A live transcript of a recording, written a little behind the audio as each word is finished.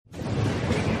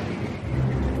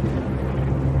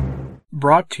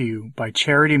Brought to you by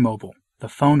Charity Mobile, the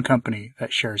phone company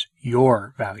that shares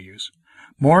your values.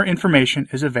 More information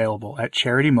is available at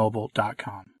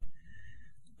CharityMobile.com.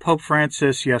 Pope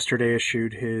Francis yesterday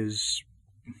issued his,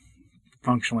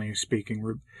 functionally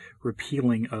speaking,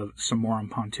 repealing of Summorum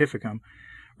Pontificum,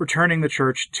 returning the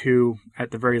Church to,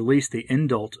 at the very least, the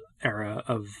indult era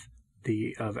of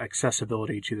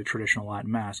accessibility to the traditional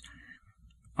Latin Mass.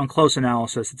 On close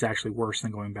analysis, it's actually worse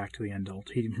than going back to the indult.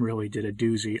 He really did a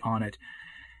doozy on it.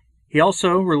 He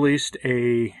also released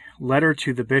a letter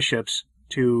to the bishops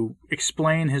to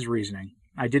explain his reasoning.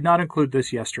 I did not include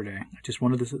this yesterday. I just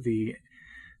wanted the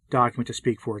document to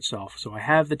speak for itself. So I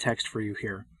have the text for you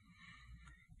here.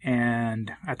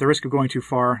 And at the risk of going too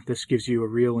far, this gives you a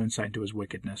real insight into his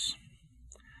wickedness.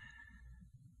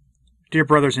 Dear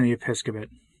brothers in the episcopate,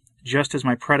 just as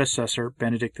my predecessor,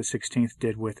 Benedict XVI,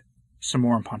 did with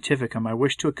Summorum Pontificum, I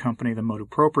wish to accompany the motu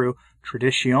proprio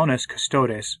Traditionis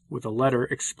Custodes with a letter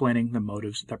explaining the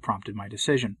motives that prompted my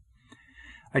decision.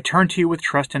 I turn to you with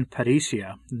trust and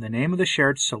pericia in the name of the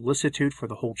shared solicitude for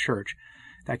the whole Church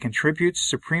that contributes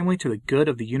supremely to the good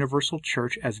of the universal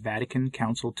Church, as Vatican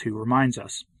Council II reminds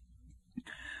us.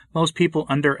 Most people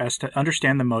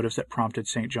understand the motives that prompted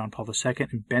St. John Paul II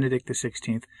and Benedict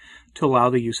XVI to allow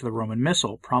the use of the Roman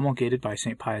Missal, promulgated by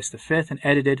St. Pius V and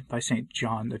edited by St.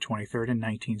 John XXIII in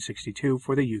 1962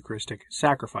 for the Eucharistic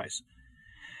sacrifice.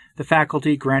 The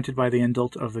faculty granted by the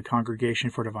indult of the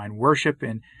Congregation for Divine Worship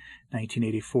in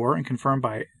 1984 and confirmed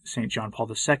by St. John Paul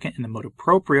II in the Motu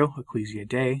Proprio Ecclesia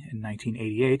Dei in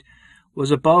 1988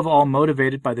 was above all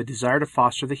motivated by the desire to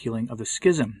foster the healing of the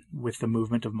schism with the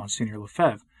movement of Monsignor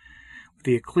Lefebvre. With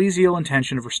the ecclesial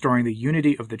intention of restoring the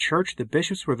unity of the Church, the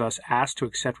bishops were thus asked to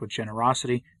accept with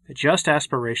generosity the just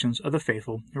aspirations of the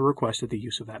faithful who requested the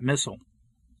use of that missal.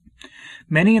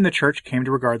 Many in the Church came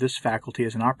to regard this faculty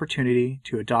as an opportunity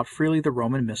to adopt freely the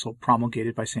Roman Missal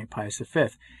promulgated by St. Pius V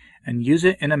and use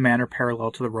it in a manner parallel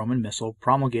to the Roman Missal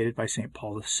promulgated by St.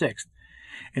 Paul VI.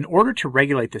 In order to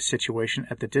regulate this situation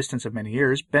at the distance of many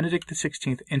years, Benedict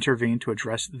XVI intervened to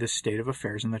address this state of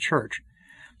affairs in the Church.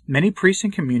 Many priests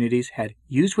and communities had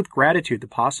used with gratitude the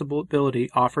possibility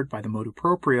offered by the motu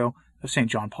proprio of St.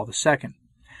 John Paul II.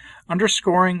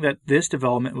 Underscoring that this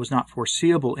development was not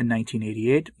foreseeable in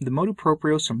 1988, the motu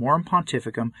proprio Summorum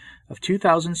Pontificum of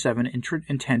 2007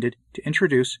 intended to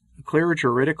introduce a clearer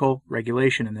juridical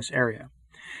regulation in this area.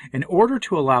 In order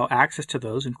to allow access to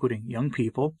those, including young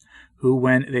people, who,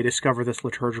 when they discover this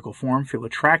liturgical form, feel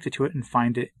attracted to it and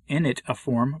find it in it a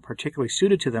form particularly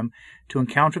suited to them to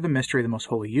encounter the mystery of the Most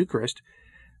Holy Eucharist,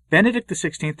 Benedict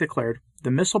XVI declared the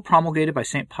Missal promulgated by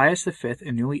St. Pius V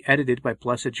and newly edited by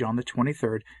Blessed John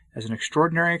XXIII as an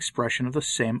extraordinary expression of the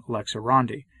same lex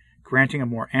orandi, granting a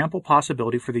more ample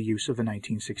possibility for the use of the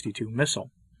 1962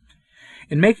 Missal.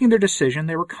 In making their decision,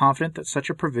 they were confident that such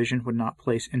a provision would not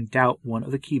place in doubt one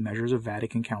of the key measures of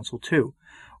Vatican Council II,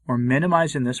 or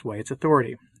minimize in this way its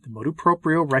authority. The motu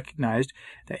proprio recognized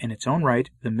that in its own right,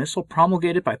 the Missal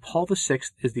promulgated by Paul VI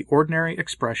is the ordinary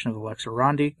expression of the lex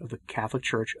orandi of the Catholic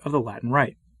Church of the Latin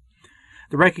Rite.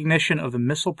 The recognition of the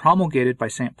Missal promulgated by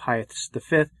St. Pius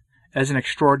V as an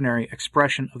extraordinary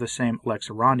expression of the same lex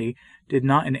orandi did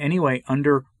not in any way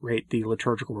underrate the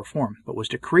liturgical reform, but was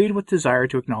decreed with desire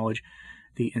to acknowledge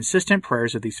the insistent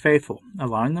prayers of these faithful,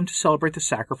 allowing them to celebrate the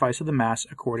sacrifice of the Mass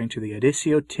according to the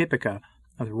Editio Typica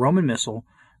of the Roman Missal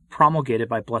promulgated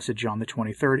by Blessed John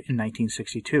XXIII in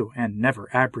 1962 and never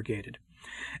abrogated,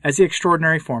 as the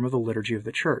extraordinary form of the liturgy of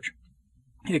the Church.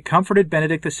 It comforted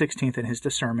Benedict XVI in his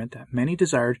discernment that many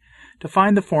desired to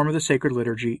find the form of the sacred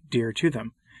liturgy dear to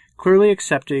them, clearly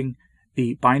accepting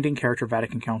the binding character of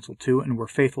Vatican Council II and were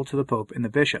faithful to the Pope and the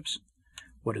bishops.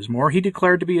 What is more, he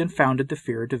declared to be unfounded the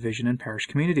fear of division in parish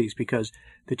communities, because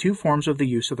the two forms of the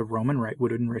use of the Roman Rite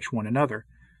would enrich one another.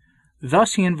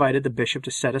 Thus he invited the bishop to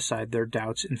set aside their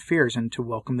doubts and fears and to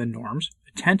welcome the norms,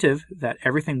 attentive that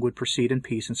everything would proceed in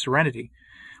peace and serenity,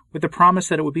 with the promise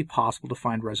that it would be possible to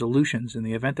find resolutions in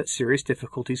the event that serious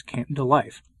difficulties came to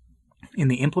life in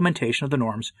the implementation of the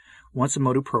norms once the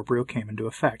motu proprio came into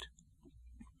effect.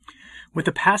 With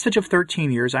the passage of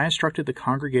 13 years, I instructed the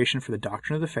Congregation for the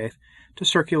Doctrine of the Faith to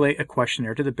circulate a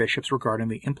questionnaire to the bishops regarding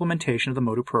the implementation of the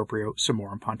motu proprio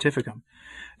Summorum Pontificum.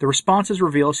 The responses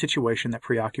reveal a situation that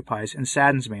preoccupies and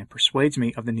saddens me and persuades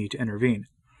me of the need to intervene.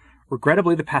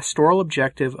 Regrettably, the pastoral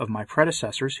objective of my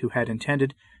predecessors, who had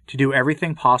intended to do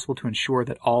everything possible to ensure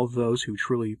that all those who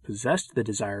truly possessed the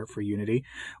desire for unity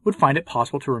would find it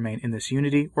possible to remain in this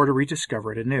unity or to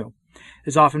rediscover it anew,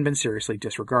 has often been seriously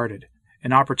disregarded.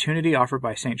 An opportunity offered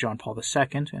by St. John Paul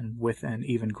II, and with an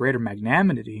even greater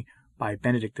magnanimity by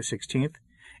Benedict XVI,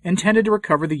 intended to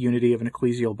recover the unity of an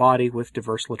ecclesial body with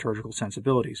diverse liturgical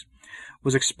sensibilities,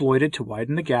 was exploited to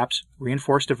widen the gaps,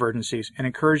 reinforce divergencies, and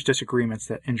encourage disagreements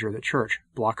that injure the Church,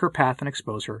 block her path, and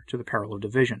expose her to the peril of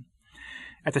division.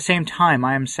 At the same time,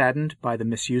 I am saddened by the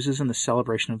misuses in the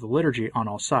celebration of the liturgy on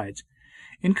all sides.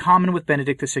 In common with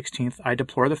Benedict XVI, I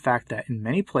deplore the fact that in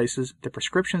many places the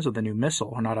prescriptions of the new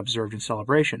Missal are not observed in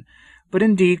celebration, but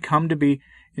indeed come to be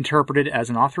interpreted as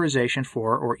an authorization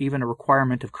for or even a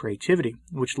requirement of creativity,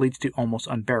 which leads to almost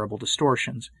unbearable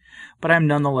distortions. But I am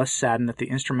nonetheless saddened that the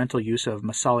instrumental use of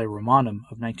Missale Romanum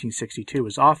of 1962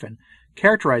 is often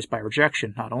characterized by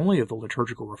rejection not only of the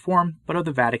liturgical reform, but of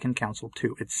the Vatican Council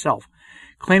II itself,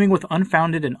 claiming with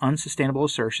unfounded and unsustainable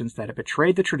assertions that it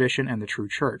betrayed the tradition and the true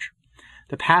Church.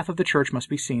 The path of the Church must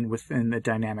be seen within the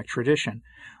dynamic tradition,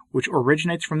 which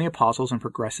originates from the Apostles and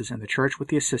progresses in the Church with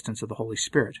the assistance of the Holy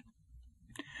Spirit.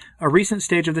 A recent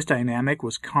stage of this dynamic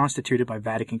was constituted by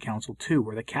Vatican Council II,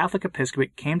 where the Catholic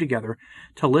episcopate came together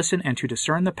to listen and to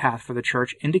discern the path for the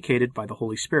Church indicated by the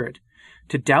Holy Spirit.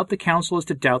 To doubt the Council is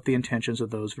to doubt the intentions of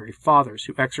those very fathers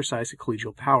who exercise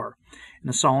ecclesial power in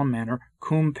a solemn manner,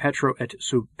 cum Petro et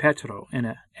sub Petro, in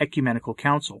an ecumenical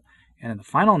council, and in the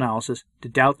final analysis, to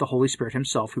doubt the Holy Spirit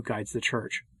himself who guides the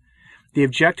Church. The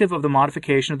objective of the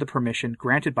modification of the permission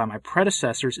granted by my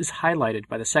predecessors is highlighted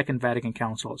by the Second Vatican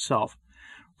Council itself.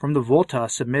 From the vota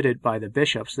submitted by the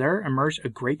bishops, there emerged a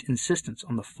great insistence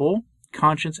on the full,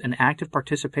 conscious, and active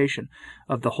participation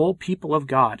of the whole people of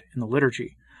God in the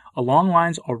liturgy, along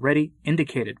lines already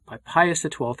indicated by Pius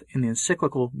XII in the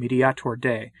encyclical Mediator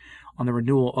Dei on the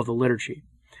renewal of the liturgy.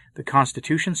 The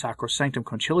Constitution Sacrosanctum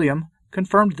Concilium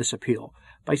confirmed this appeal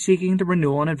by seeking the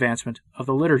renewal and advancement of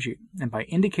the liturgy and by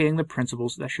indicating the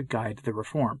principles that should guide the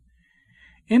reform.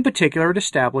 In particular, it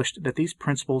established that these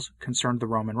principles concerned the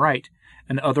Roman Rite,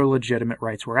 and other legitimate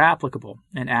rites were applicable,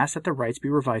 and asked that the rites be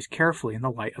revised carefully in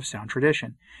the light of sound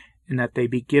tradition, and that they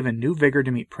be given new vigor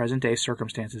to meet present-day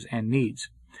circumstances and needs.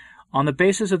 On the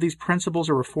basis of these principles,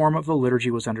 a reform of the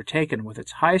liturgy was undertaken, with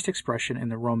its highest expression in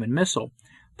the Roman Missal,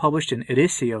 published in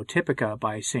Editio Typica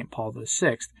by St. Paul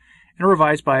VI, and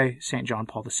revised by St. John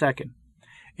Paul II.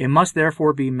 It must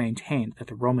therefore be maintained that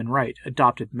the Roman Rite,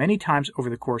 adopted many times over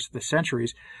the course of the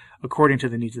centuries according to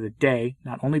the needs of the day,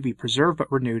 not only be preserved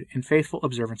but renewed in faithful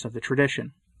observance of the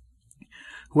tradition.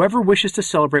 Whoever wishes to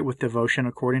celebrate with devotion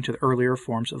according to the earlier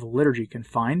forms of the liturgy can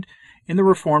find in the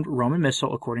Reformed Roman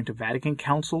Missal according to Vatican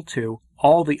Council II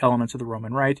all the elements of the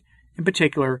Roman Rite, in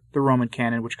particular the Roman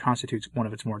Canon, which constitutes one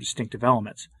of its more distinctive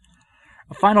elements.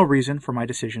 A final reason for my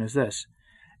decision is this.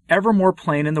 Ever more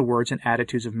plain in the words and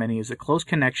attitudes of many is the close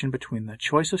connection between the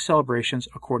choice of celebrations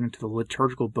according to the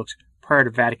liturgical books prior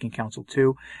to Vatican Council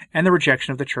II and the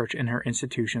rejection of the Church and her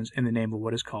institutions in the name of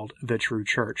what is called the true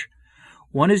Church.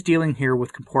 One is dealing here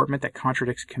with comportment that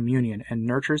contradicts communion and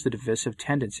nurtures the divisive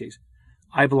tendencies.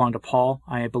 I belong to Paul,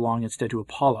 I belong instead to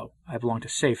Apollo, I belong to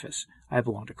Cephas, I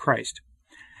belong to Christ,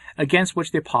 against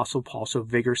which the Apostle Paul so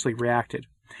vigorously reacted.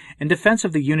 In defense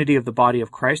of the unity of the body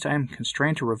of Christ, I am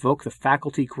constrained to revoke the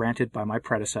faculty granted by my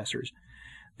predecessors.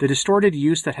 The distorted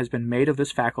use that has been made of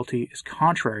this faculty is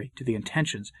contrary to the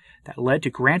intentions that led to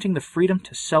granting the freedom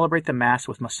to celebrate the Mass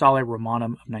with Missale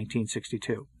Romanum of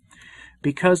 1962.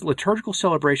 Because liturgical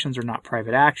celebrations are not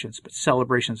private actions, but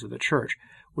celebrations of the Church,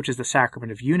 which is the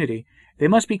sacrament of unity, they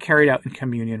must be carried out in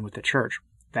communion with the Church.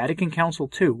 Vatican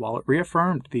Council II, while it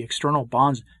reaffirmed the external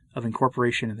bonds of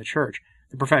incorporation in the Church,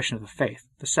 the profession of the faith,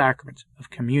 the sacraments of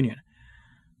communion,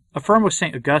 affirmed with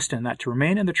St. Augustine that to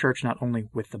remain in the Church not only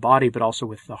with the body but also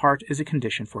with the heart is a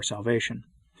condition for salvation.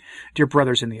 Dear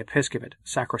brothers in the episcopate,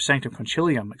 Sacrosanctum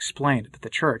Concilium explained that the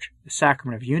Church, the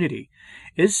sacrament of unity,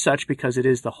 is such because it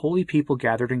is the holy people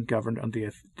gathered and governed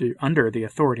under the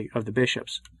authority of the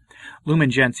bishops.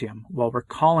 Lumen Gentium, while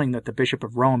recalling that the Bishop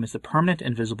of Rome is the permanent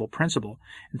and visible principle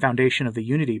and foundation of the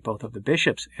unity both of the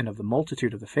bishops and of the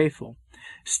multitude of the faithful,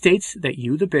 states that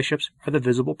you, the bishops, are the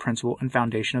visible principle and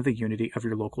foundation of the unity of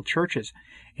your local churches,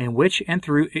 in which and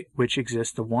through which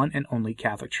exists the one and only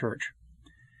Catholic Church.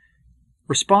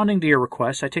 Responding to your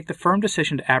request, I take the firm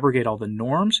decision to abrogate all the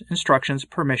norms, instructions,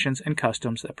 permissions, and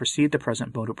customs that precede the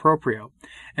present motu proprio,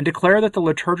 and declare that the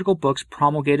liturgical books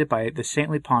promulgated by the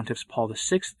saintly pontiffs Paul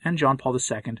VI and John Paul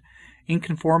II, in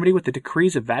conformity with the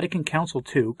decrees of Vatican Council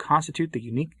II, constitute the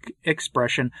unique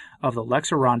expression of the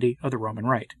lex orandi of the Roman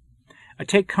Rite. I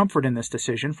take comfort in this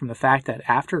decision from the fact that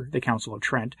after the Council of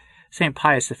Trent, St.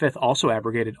 Pius V also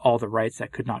abrogated all the rites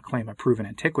that could not claim a proven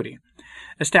antiquity,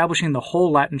 establishing the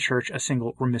whole Latin Church a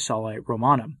single Missale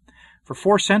Romanum. For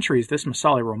 4 centuries, this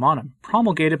Missale Romanum,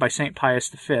 promulgated by St. Pius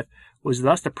V, was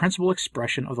thus the principal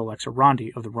expression of the lex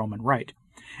orandi of the Roman Rite,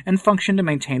 and functioned to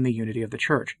maintain the unity of the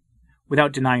Church.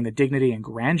 Without denying the dignity and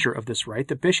grandeur of this rite,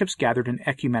 the bishops gathered an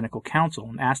ecumenical council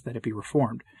and asked that it be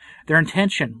reformed. Their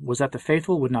intention was that the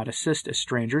faithful would not assist as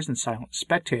strangers and silent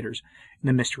spectators in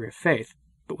the mystery of faith,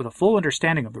 but with a full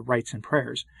understanding of the rites and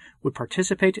prayers, would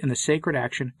participate in the sacred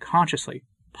action consciously,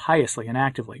 piously, and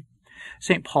actively.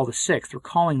 St. Paul VI,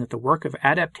 recalling that the work of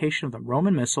adaptation of the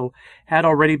Roman Missal had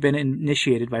already been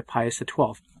initiated by Pius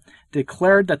XII,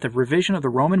 declared that the revision of the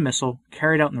Roman Missal,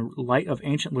 carried out in the light of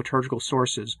ancient liturgical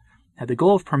sources, had the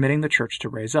goal of permitting the Church to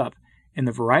raise up, in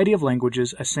the variety of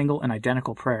languages, a single and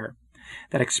identical prayer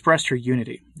that expressed her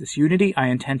unity. This unity I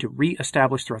intend to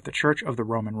re-establish throughout the Church of the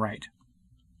Roman Rite.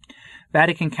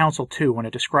 Vatican Council II, when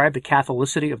it described the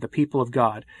Catholicity of the people of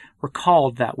God,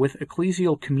 recalled that with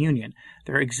ecclesial communion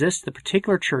there exist the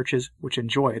particular churches which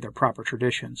enjoy their proper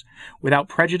traditions, without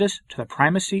prejudice to the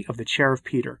primacy of the chair of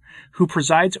Peter, who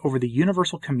presides over the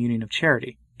universal communion of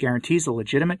charity, guarantees the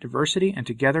legitimate diversity, and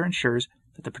together ensures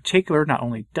that the particular not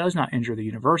only does not injure the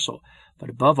universal, but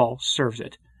above all serves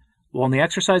it. While in the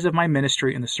exercise of my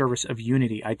ministry in the service of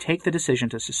unity, I take the decision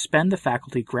to suspend the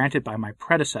faculty granted by my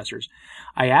predecessors.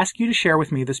 I ask you to share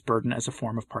with me this burden as a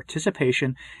form of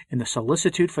participation in the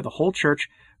solicitude for the whole Church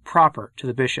proper to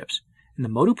the bishops. In the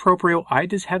motu proprio, I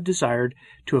have desired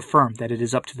to affirm that it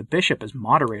is up to the bishop as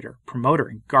moderator, promoter,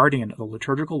 and guardian of the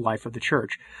liturgical life of the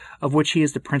Church, of which he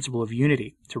is the principle of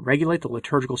unity, to regulate the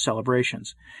liturgical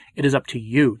celebrations. It is up to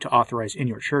you to authorize in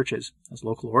your churches, as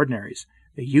local ordinaries,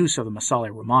 the use of the Missale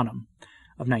Romanum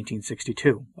of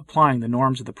 1962, applying the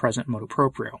norms of the present motu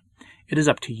proprio. It is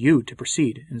up to you to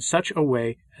proceed in such a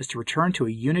way as to return to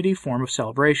a unity form of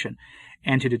celebration,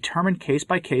 and to determine case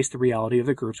by case the reality of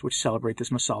the groups which celebrate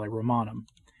this Missale Romanum.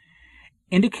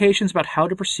 Indications about how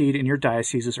to proceed in your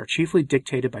dioceses are chiefly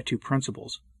dictated by two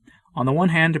principles. On the one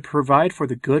hand, to provide for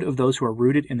the good of those who are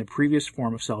rooted in the previous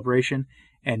form of celebration,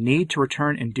 and need to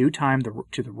return in due time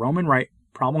to the Roman Rite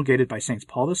promulgated by Saints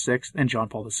Paul VI and John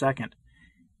Paul II,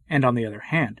 and on the other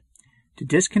hand, to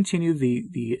discontinue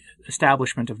the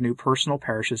establishment of new personal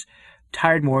parishes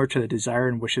tied more to the desire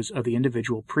and wishes of the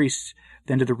individual priests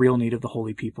than to the real need of the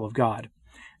holy people of God.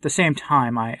 At the same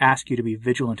time, I ask you to be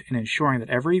vigilant in ensuring that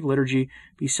every liturgy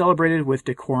be celebrated with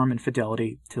decorum and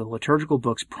fidelity to the liturgical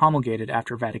books promulgated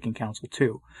after Vatican Council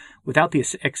II, without the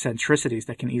eccentricities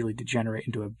that can easily degenerate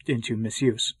into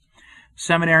misuse.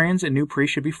 Seminarians and new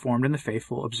priests should be formed in the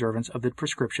faithful observance of the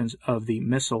prescriptions of the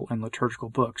Missal and liturgical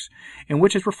books, in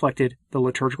which is reflected the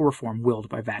liturgical reform willed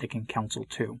by Vatican Council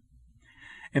II.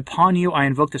 Upon you I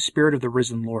invoke the Spirit of the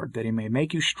risen Lord, that he may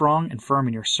make you strong and firm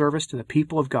in your service to the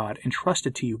people of God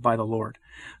entrusted to you by the Lord,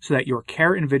 so that your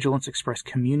care and vigilance express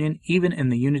communion even in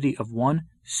the unity of one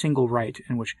single rite,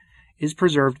 in which is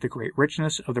preserved the great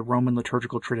richness of the Roman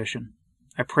liturgical tradition.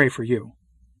 I pray for you.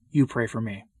 You pray for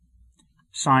me.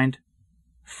 Signed,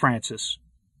 Francis,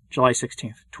 July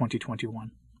 16th,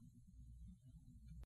 2021.